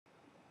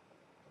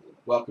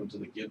Welcome to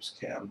the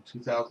GibbsCAM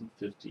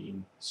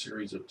 2015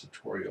 series of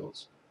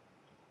tutorials.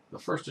 The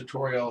first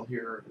tutorial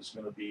here is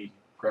going to be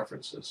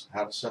preferences,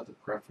 how to set the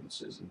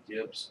preferences in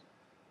Gibbs,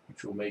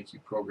 which will make you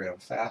program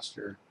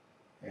faster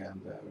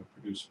and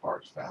produce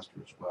parts faster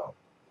as well.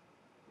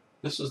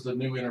 This is the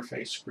new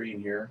interface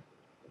screen here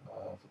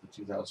for the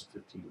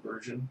 2015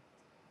 version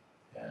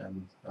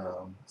and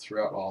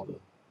throughout all the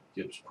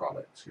Gibbs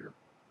products here.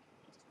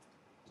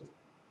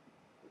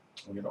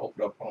 I'm going to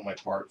open up one of my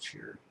parts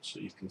here so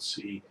you can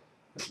see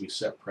as we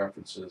set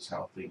preferences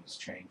how things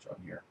change on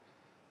here.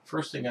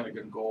 First thing I'm going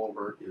to go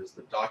over is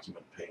the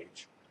document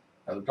page.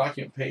 Now the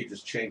document page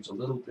has changed a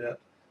little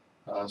bit,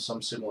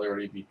 some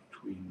similarity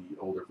between the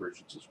older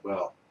versions as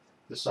well.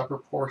 This upper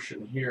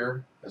portion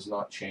here has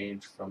not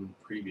changed from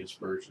previous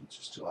versions.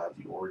 You still have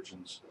the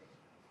origins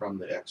from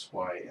the X,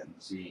 Y, and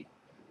Z.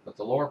 But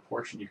the lower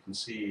portion you can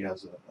see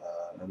has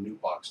a new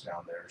box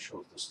down there. It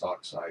shows the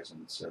stock size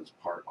and it says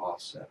part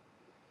offset.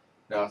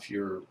 Now if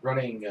you're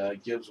running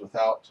Gibbs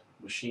without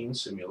machine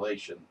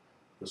simulation,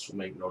 this will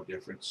make no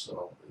difference,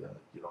 so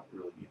you don't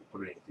really need to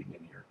put anything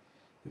in here.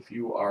 If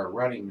you are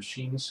running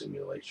machine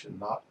simulation,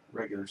 not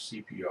regular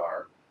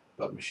CPR,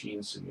 but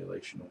machine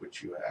simulation in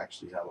which you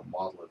actually have a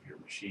model of your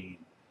machine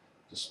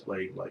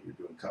displayed like you're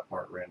doing cut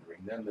part rendering,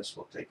 then this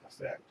will take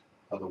effect.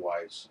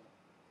 Otherwise,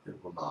 it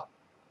will not.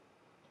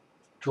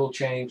 Tool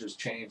change has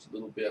changed a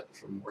little bit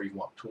from where you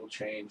want tool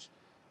change.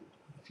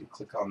 If you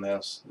click on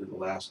this,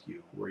 it'll ask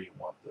you where you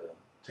want the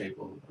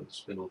table or the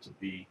spindle to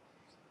be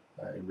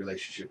in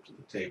relationship to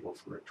the table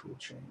for a tool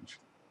change.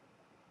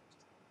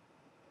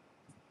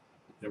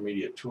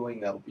 Intermediate tooling,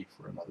 that'll be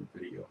for another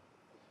video.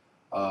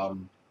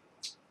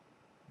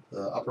 The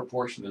upper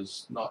portion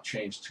has not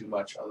changed too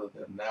much other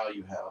than now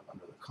you have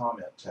under the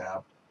comment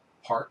tab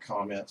part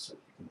comments that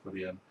you can put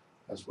in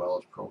as well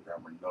as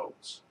programmer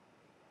notes.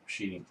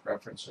 Machining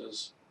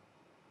preferences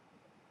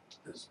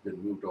has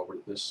been moved over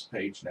to this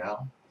page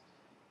now.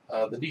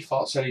 The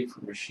default setting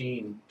for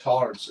machine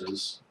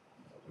tolerances,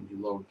 when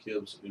you load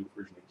Gibbs, a new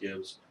version of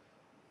Gibbs,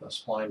 the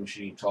spline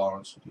machining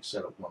tolerance will be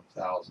set at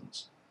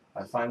 1/1000.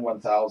 I find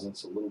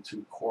 1/1000 a little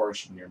too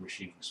coarse when you're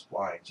machining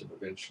splines, and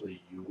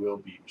eventually you will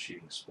be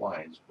machining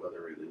splines,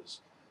 whether it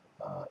is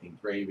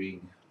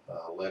engraving,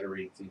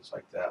 lettering, things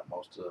like that.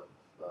 Most of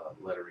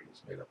lettering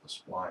is made up of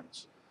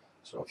splines.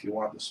 So if you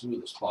want the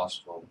smoothest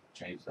possible,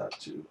 change that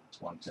to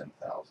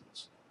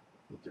 1/10,000.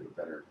 You'll get a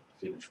better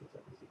finish with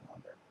everything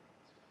on there.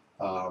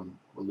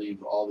 We'll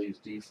leave all these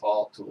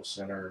default, tool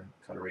center,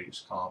 cutter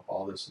radius comp,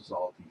 all this is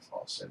all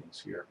default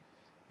settings here.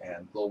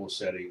 And global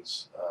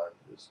settings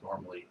is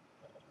normally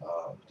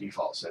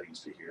default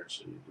settings to here,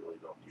 so you really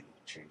don't need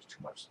to change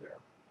too much there.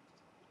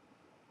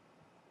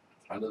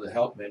 Under the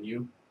help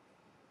menu,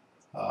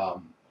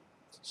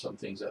 some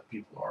things that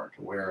people aren't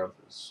aware of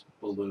is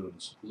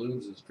balloons.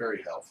 Balloons is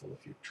very helpful.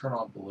 If you turn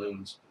on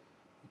balloons,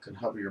 you can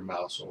hover your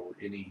mouse over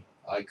any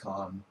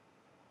icon,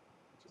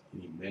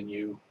 any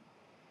menu,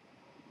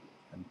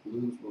 and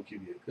balloons will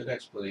give you a good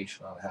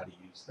explanation on how to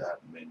use that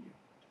menu.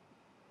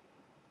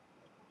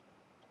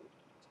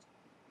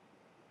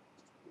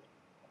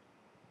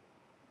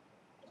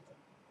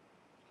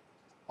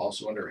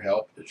 Also under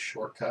help is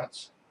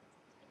shortcuts.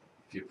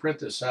 If you print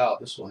this out,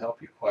 this will help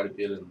you quite a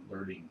bit in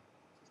learning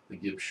the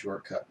Gibbs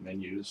shortcut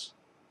menus,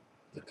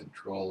 the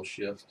control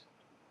shift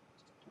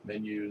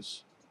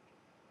menus,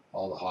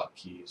 all the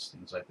hotkeys,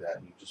 things like that,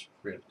 and you just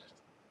print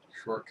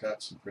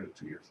shortcuts and print it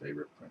to your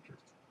favorite printer.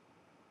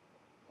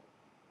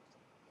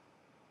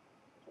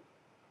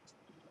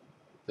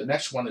 The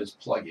next one is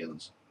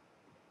plugins.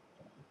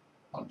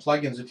 On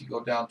plugins, if you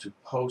go down to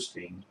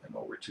posting and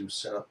over to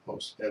setup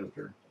post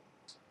editor,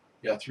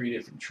 you have three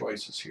different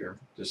choices here: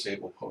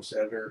 disable post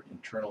editor,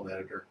 internal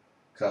editor,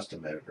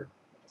 custom editor.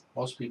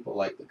 Most people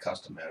like the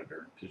custom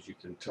editor because you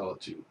can tell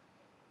it to,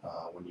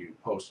 when you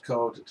post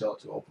code, to tell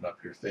it to open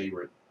up your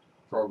favorite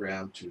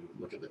program to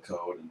look at the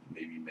code and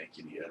maybe make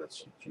any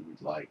edits that you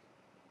would like.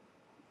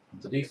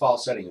 The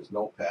default setting is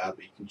Notepad,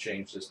 but you can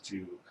change this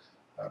to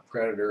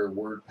Predator,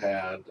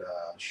 WordPad,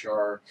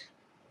 Shark,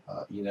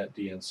 Enet,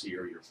 DNC,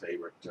 or your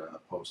favorite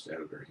post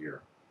editor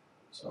here.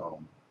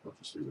 So we'll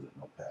just leave it at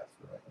Notepad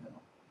for right now.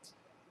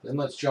 Then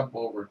let's jump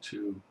over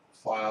to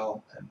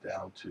File and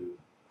down to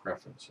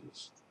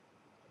Preferences.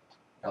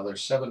 Now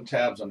there's 7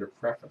 tabs under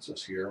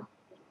Preferences here.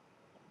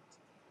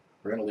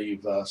 We're going to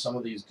leave some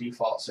of these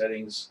default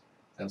settings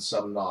and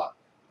some not.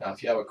 Now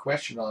if you have a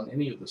question on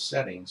any of the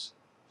settings,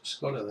 just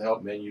go to the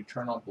Help menu,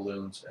 turn on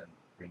balloons, and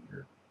bring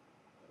your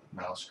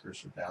mouse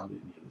cursor down to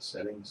any of the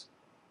settings,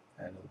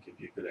 and it'll give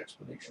you a good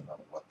explanation on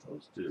what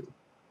those do.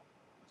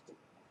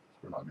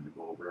 We're not going to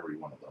go over every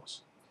one of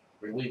those.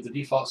 We're going to leave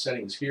the default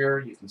settings here.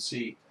 You can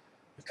see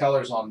the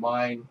colors on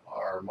mine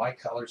are my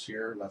colors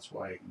here. That's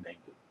why I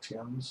named it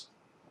Tim's.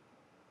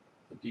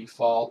 The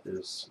default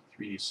is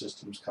 3D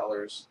Systems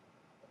colors,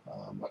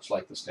 much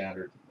like the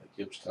standard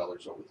Gibbs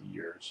colors over the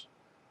years.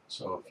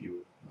 So if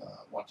you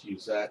want to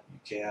use that, you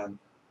can,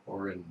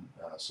 or in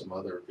some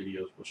other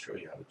videos we'll show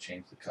you how to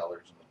change the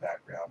colors in the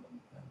background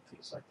and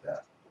things like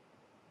that.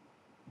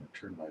 I'm going to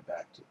turn my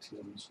back to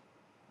Tim's.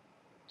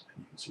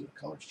 You can see the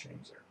colors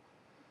change there.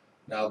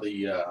 Now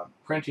the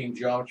printing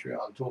geometry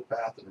on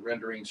toolpath and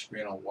rendering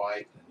screen on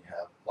white, and you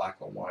have black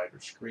on white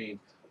or screen,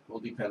 will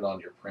depend on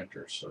your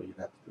printer. So you'd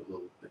have to do a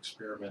little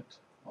experiment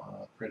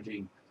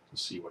printing to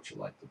see what you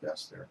like the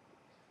best there.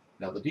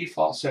 Now the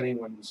default setting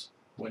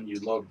when you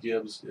load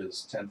Gibbs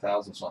is 10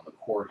 thousandths on the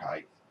chord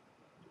height.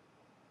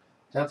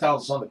 10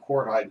 thousandths on the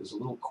chord height is a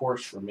little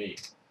coarse for me.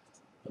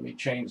 Let me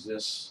change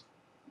this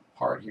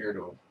part here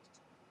to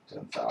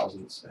 10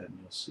 thousandths and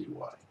you'll see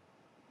why.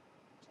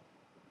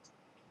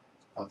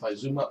 Now if I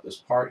zoom up this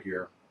part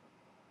here,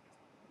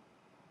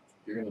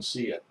 you're going to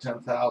see at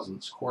 10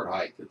 thousandths chord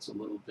height it's a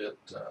little bit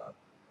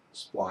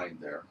splined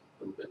there,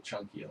 a little bit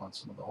chunky on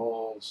some of the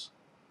holes.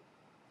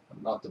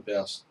 Not the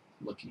best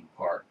looking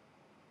part.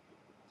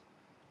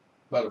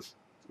 But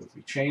if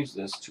we change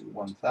this to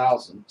 1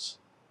 thousandths,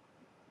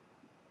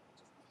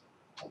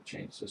 I'll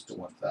change this to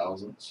 1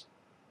 thousandths.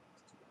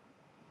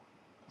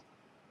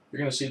 You're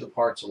going to see the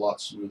part's a lot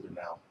smoother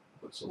now.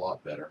 Looks a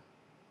lot better.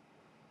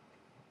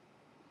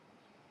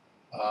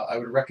 I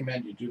would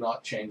recommend you do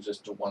not change this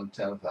to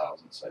 1/10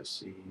 thousandths. I've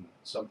seen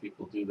some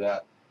people do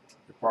that.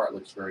 The part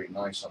looks very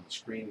nice on the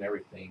screen and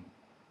everything,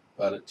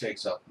 but it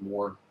takes up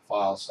more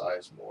file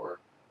size, more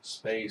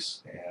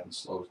space, and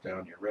slows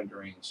down your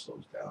rendering,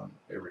 slows down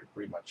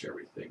pretty much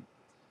everything,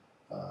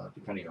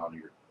 depending on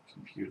your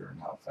computer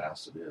and how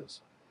fast it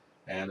is.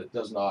 And it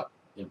does not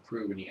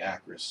improve any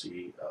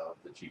accuracy of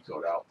the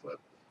G-code output.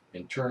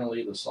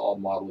 Internally, the solid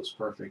model is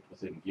perfect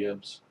within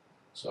Gibbs,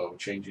 so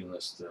changing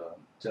this to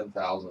 10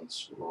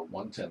 thousandths or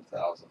 1/10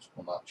 thousandths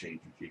will not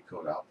change your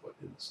G-code output.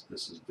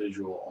 This is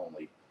visual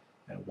only,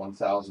 and 1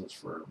 thousandths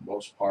for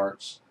most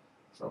parts,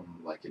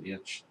 from like an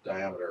inch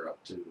diameter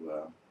up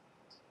to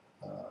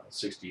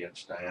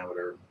 60-inch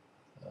diameter,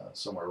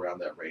 somewhere around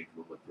that range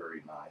will look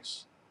very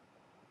nice.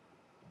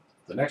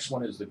 The next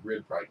one is the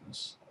grid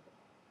brightness.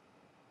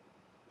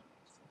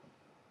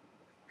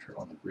 Turn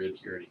on the grid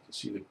here and you can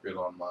see the grid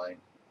on mine.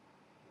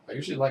 I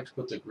usually like to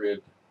put the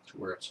grid to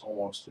where it's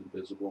almost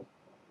invisible,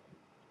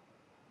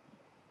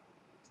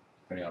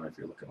 depending on if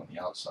you're looking on the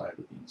outside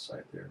or the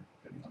inside there,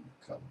 depending on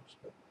your colors.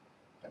 But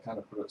I kind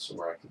of put it so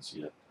where I can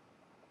see it.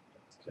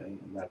 Okay,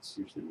 and that's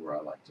usually where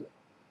I like to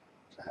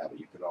have it.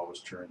 You could always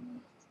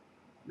turn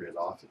the grid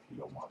off if you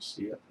don't want to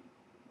see it.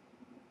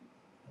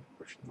 Of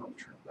course, you can always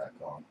turn it back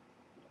on.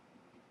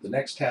 The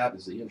next tab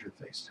is the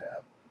interface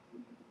tab.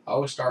 I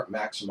always start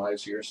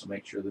maximize here, so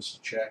make sure this is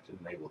checked and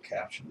enable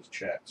caption is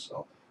checked.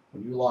 So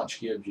when you launch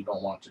Gibbs, you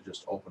don't want to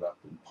just open up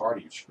in part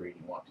of your screen.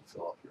 You want to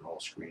fill up your whole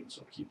screen,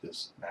 so keep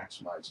this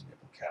maximize and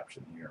enable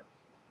caption here.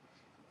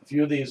 A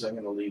few of these I'm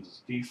going to leave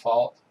as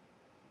default,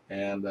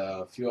 and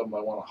a few of them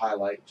I want to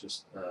highlight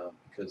just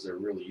because they're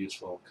really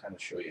useful, kind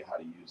of show you how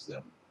to use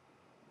them.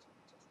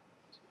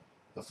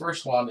 The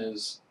first one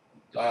is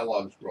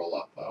dialogues roll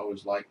up. I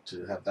always like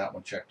to have that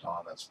one checked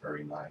on. That's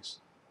very nice,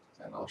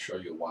 and I'll show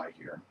you why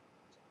here.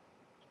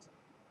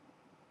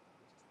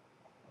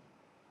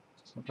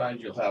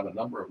 Sometimes you'll have a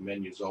number of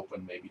menus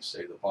open, maybe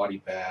say the body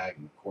bag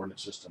and coordinate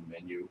system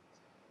menu,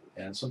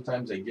 and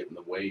sometimes they get in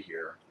the way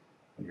here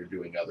when you're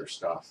doing other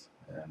stuff.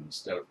 And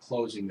instead of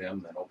closing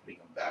them, then opening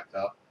them back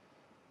up,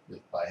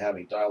 by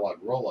having dialog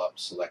roll up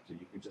selected,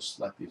 you can just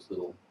select these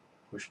little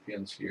push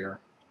pins here,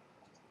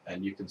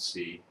 and you can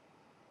see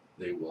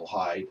they will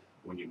hide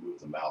when you move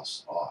the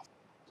mouse off.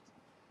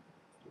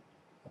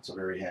 That's a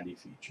very handy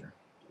feature.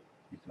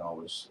 You can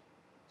always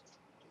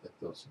click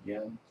those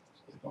again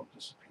so they don't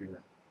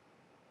disappear.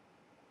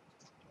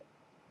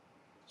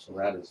 So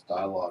that is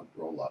dialog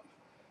roll up.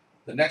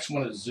 The next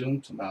one is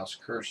zoom to mouse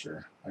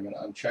cursor. I'm going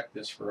to uncheck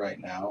this for right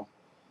now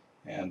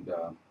and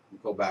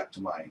go back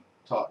to my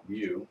top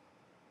view.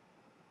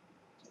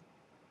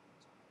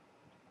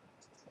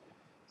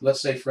 Let's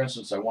say, for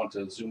instance, I want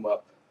to zoom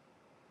up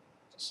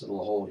this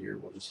little hole here.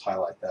 We'll just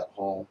highlight that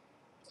hole.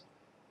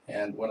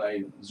 And when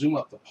I zoom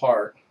up the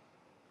part,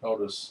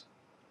 notice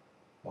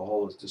the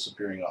hole is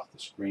disappearing off the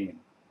screen.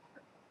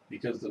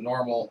 Because the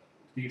normal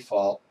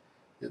default,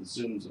 it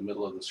zooms the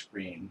middle of the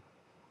screen.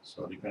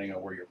 So depending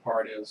on where your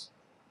part is,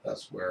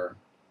 that's where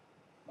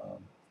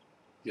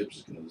Gibbs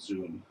is going to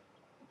zoom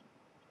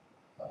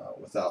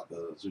without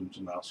the zoom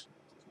to mouse.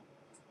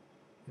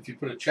 If you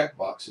put a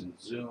checkbox in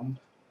zoom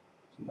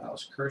to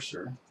mouse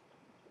cursor,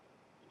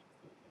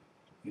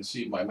 you can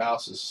see my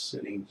mouse is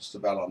sitting just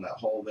about on that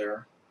hole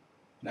there.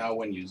 Now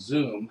when you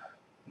zoom,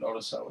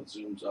 notice how it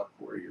zooms up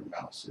where your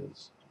mouse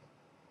is.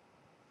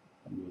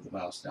 I move the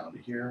mouse down to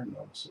here,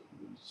 notice it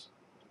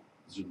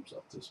zooms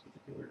up this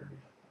particular area.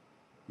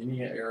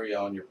 Any area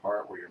on your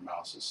part where your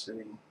mouse is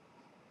sitting,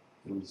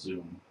 it'll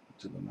zoom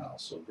to the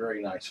mouse. So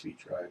very nice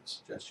feature. I'd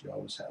suggest you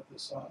always have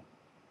this on.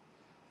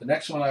 The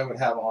next one I would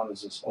have on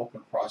is this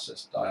open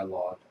process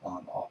dialog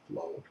on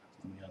offload.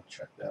 Let me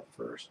uncheck that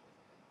first.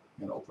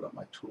 I'm going to open up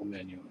my tool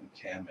menu and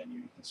CAM menu.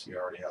 You can see I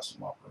already have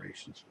some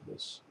operations for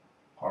this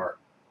part.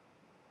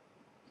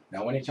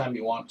 Now anytime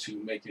you want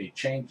to make any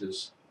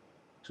changes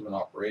to an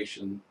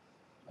operation,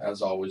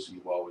 as always,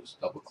 you always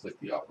double click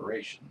the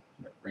operation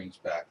and it brings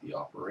back the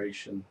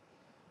operation,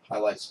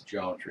 highlights the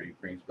geometry,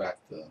 brings back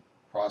the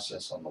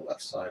process on the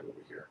left side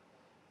over here.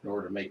 In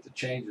order to make the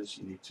changes,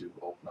 you need to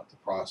open up the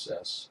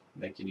process,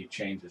 make any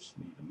changes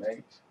you need to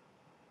make,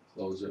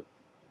 close it,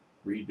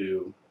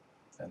 redo,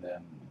 and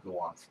then go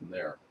on from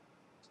there.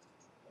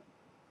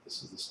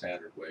 This is the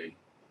standard way.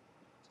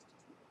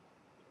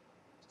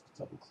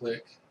 Double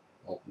click,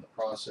 open the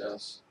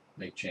process,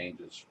 make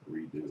changes,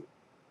 redo.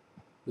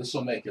 This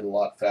will make it a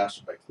lot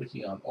faster by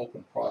clicking on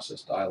Open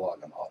Process dialog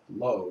and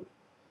Upload.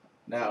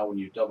 Now when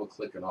you double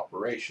click an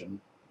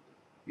operation,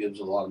 Gibbs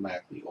will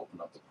automatically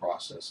open up the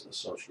process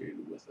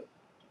associated with it.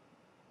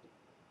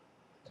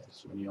 Okay,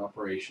 so when you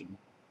operation,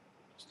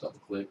 just double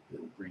click,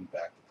 it'll bring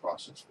back the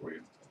process for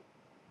you.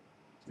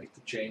 Make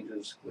the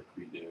changes, click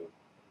redo,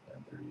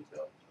 and there you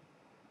go.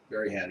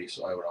 Very handy,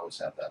 so I would always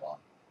have that on.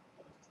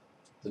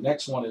 The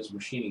next one is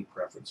machining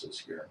preferences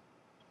here.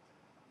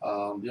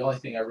 The only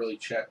thing I really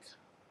check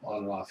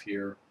on and off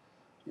here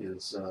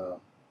is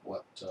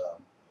what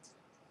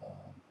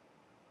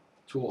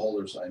tool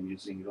holders I'm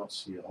using. You don't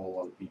see a whole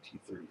lot of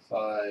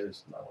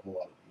BT35s, not a whole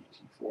lot of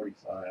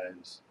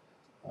BT45s.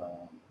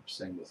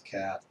 Same with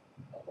CAT,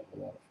 not a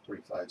whole lot of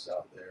 45s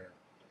out there.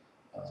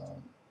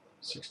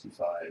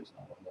 65s,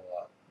 not a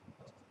whole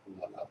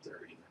lot out there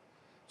either.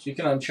 So you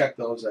can uncheck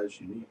those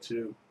as you need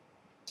to,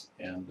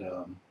 and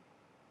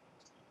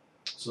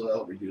so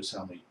that'll reduce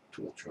how many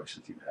tool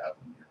choices you have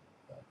when you're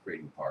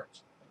creating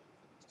parts.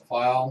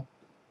 File,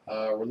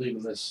 we're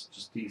leaving this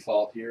just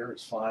default here,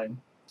 it's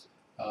fine.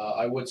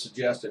 I would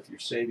suggest if you're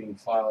saving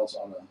files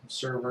on a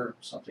server,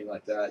 something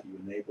like that, you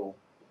enable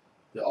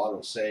the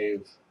auto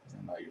save,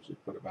 and I usually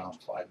put around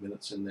 5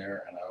 minutes in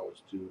there, and I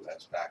always do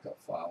as backup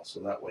files,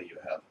 so that way you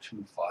have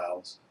two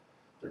files,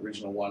 the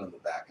original one and the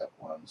backup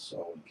one,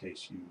 so in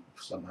case you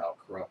somehow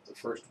corrupt the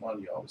first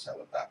one, you always have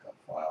a backup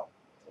file.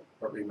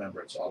 But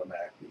remember, it's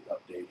automatically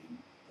updating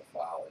the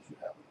file as you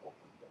have it opened.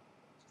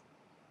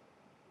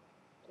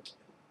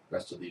 The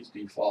rest of these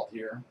default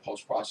here,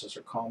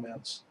 post-processor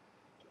comments.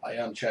 I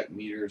uncheck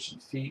meters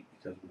and feet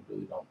because we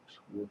really don't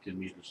work in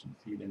meters and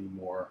feet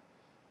anymore,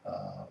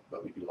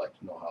 but we do like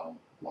to know how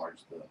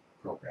large the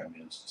program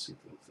is to see if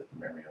it will fit the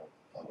memory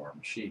of our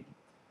machine.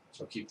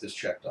 So keep this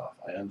checked off.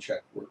 I uncheck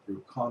work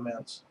group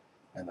comments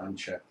and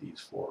uncheck these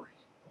four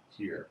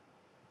here.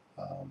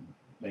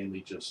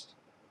 Mainly just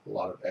a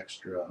lot of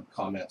extra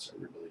comments that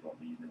we really don't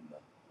need in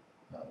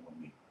the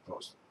when we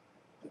post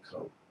the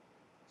code.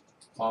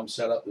 COM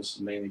setup, this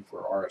is mainly for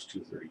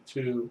RS-232.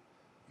 You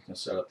can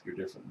set up your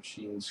different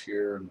machines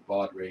here and the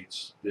baud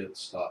rates, bits,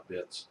 stop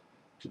bits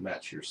to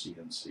match your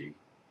CNC.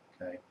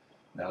 Okay.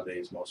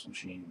 Nowadays, most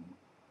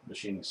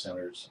machining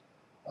centers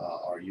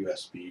are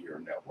USB or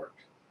network.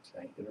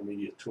 Okay.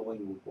 Intermediate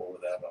tooling, we'll go over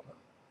that on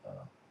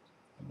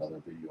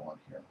another video on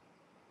here.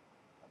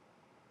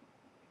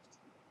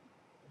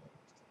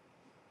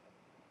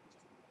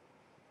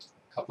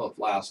 A couple of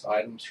last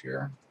items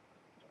here.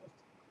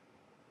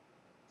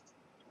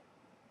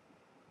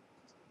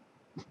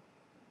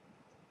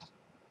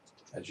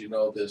 As you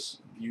know, this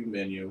view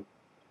menu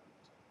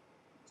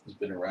has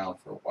been around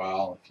for a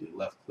while. If you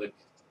left click,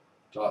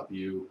 top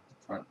view,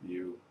 front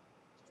view,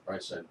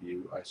 right side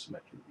view,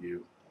 isometric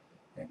view,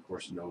 and of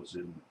course no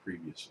zoom,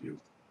 previous view.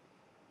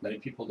 Many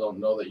people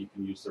don't know that you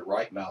can use the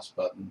right mouse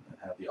button and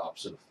have the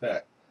opposite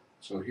effect.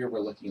 So here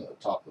we're looking at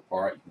the top of the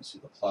part. You can see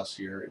the plus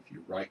here. If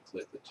you right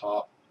click the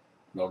top,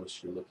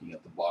 notice you're looking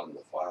at the bottom of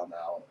the file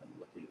now and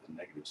looking at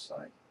the negative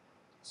side.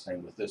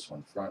 Same with this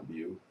one, front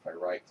view. If I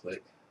right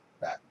click,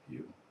 back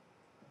view,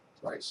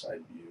 right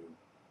side view,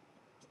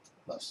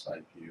 left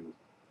side view,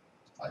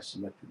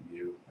 isometric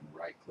view, and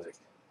right click,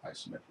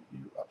 isometric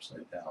view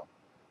upside down.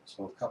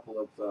 So a couple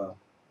of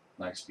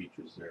nice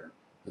features there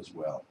as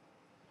well.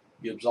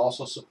 Gibbs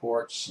also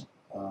supports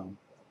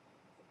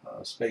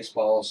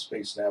Spaceballs,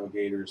 Space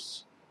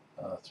Navigators,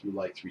 through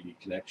like 3D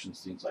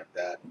connections, things like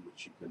that, in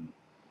which you can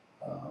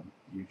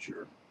use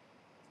your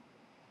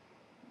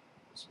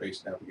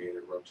Space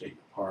Navigator, rotate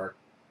your part,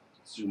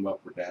 zoom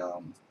up or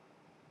down,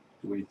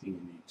 do anything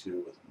you need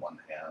to with one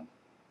hand.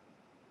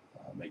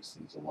 Makes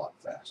things a lot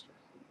faster.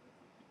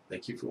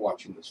 Thank you for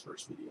watching this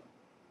first video.